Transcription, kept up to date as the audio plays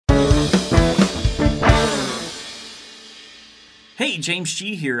Hey, James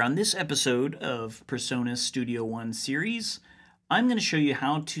G here. On this episode of PreSonus Studio One series, I'm going to show you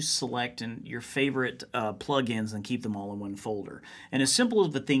how to select your favorite plugins and keep them all in one folder. And as simple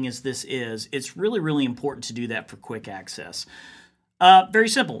as the thing as this is, it's really important to do that for quick access. Very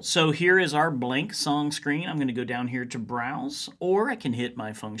simple. So here is our blank song screen. I'm going to go down here to Browse, or I can hit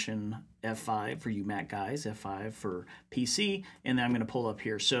my function F5 for you Mac guys, F5 for PC, and then I'm going to pull up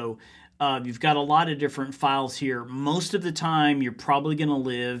here. So you've got a lot of different files here. Most of the time, you're probably going to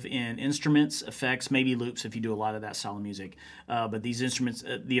live in instruments, effects, maybe loops if you do a lot of that style of music. But these instruments,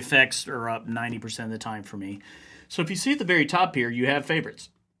 the effects are up 90% of the time for me. So if you see at the very top here, you have favorites.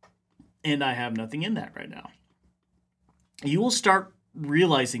 And I have nothing in that right now. You will start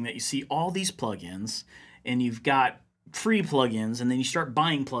realizing that you see all these plugins and you've got free plugins, and then you start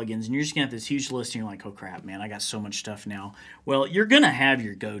buying plugins and you're just gonna have this huge list and you're like, oh crap, man, I got so much stuff now. Well, you're gonna have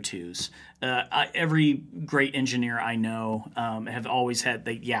your go-tos. Every great engineer I know have always had,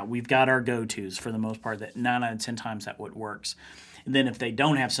 we've got our go-tos for the most part. That 9 out of 10 times that what works. And then if they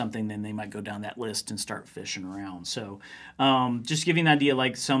don't have something, then they might go down that list and start fishing around. So just giving an idea,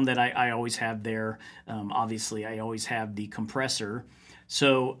 like some that I always have there. Obviously, I always have the compressor.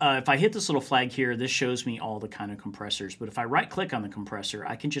 So if I hit this little flag here, this shows me all the kind of compressors. But if I right-click on the compressor,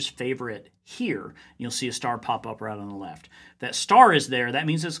 I can just favorite here. You'll see a star pop up right on the left. That star is there. That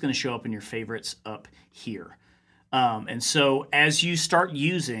means it's going to show up in your favorites up here. And so as you start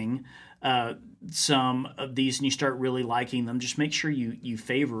using some of these and you start really liking them, just make sure you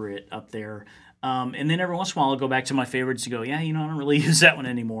favor it up there. And then every once in a while, I'll go back to my favorites and go, yeah, you know, I don't really use that one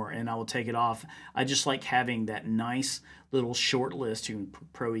anymore, and I will take it off. I just like having that nice little short list.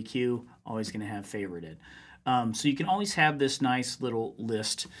 Pro EQ, always going to have favorited. So you can always have this nice little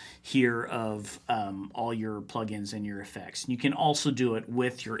list here of all your plugins and your effects. You can also do it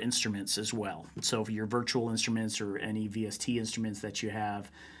with your instruments as well. So for your virtual instruments or any VST instruments that you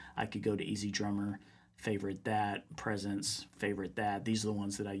have, I could go to Easy Drummer, favorite that, Presence, favorite that. These are the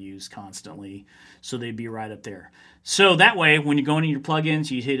ones that I use constantly, so they'd be right up there. So that way, when you're going to your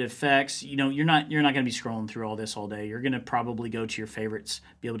plugins, you hit effects. You know, you're not going to be scrolling through all this all day. You're going to probably go to your favorites,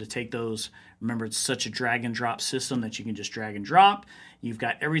 be able to take those. Remember, it's such a drag and drop system that you can just drag and drop. You've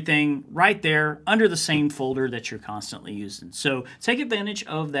got everything right there under the same folder that you're constantly using. So take advantage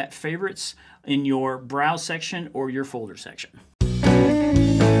of that favorites in your browse section or your folder section.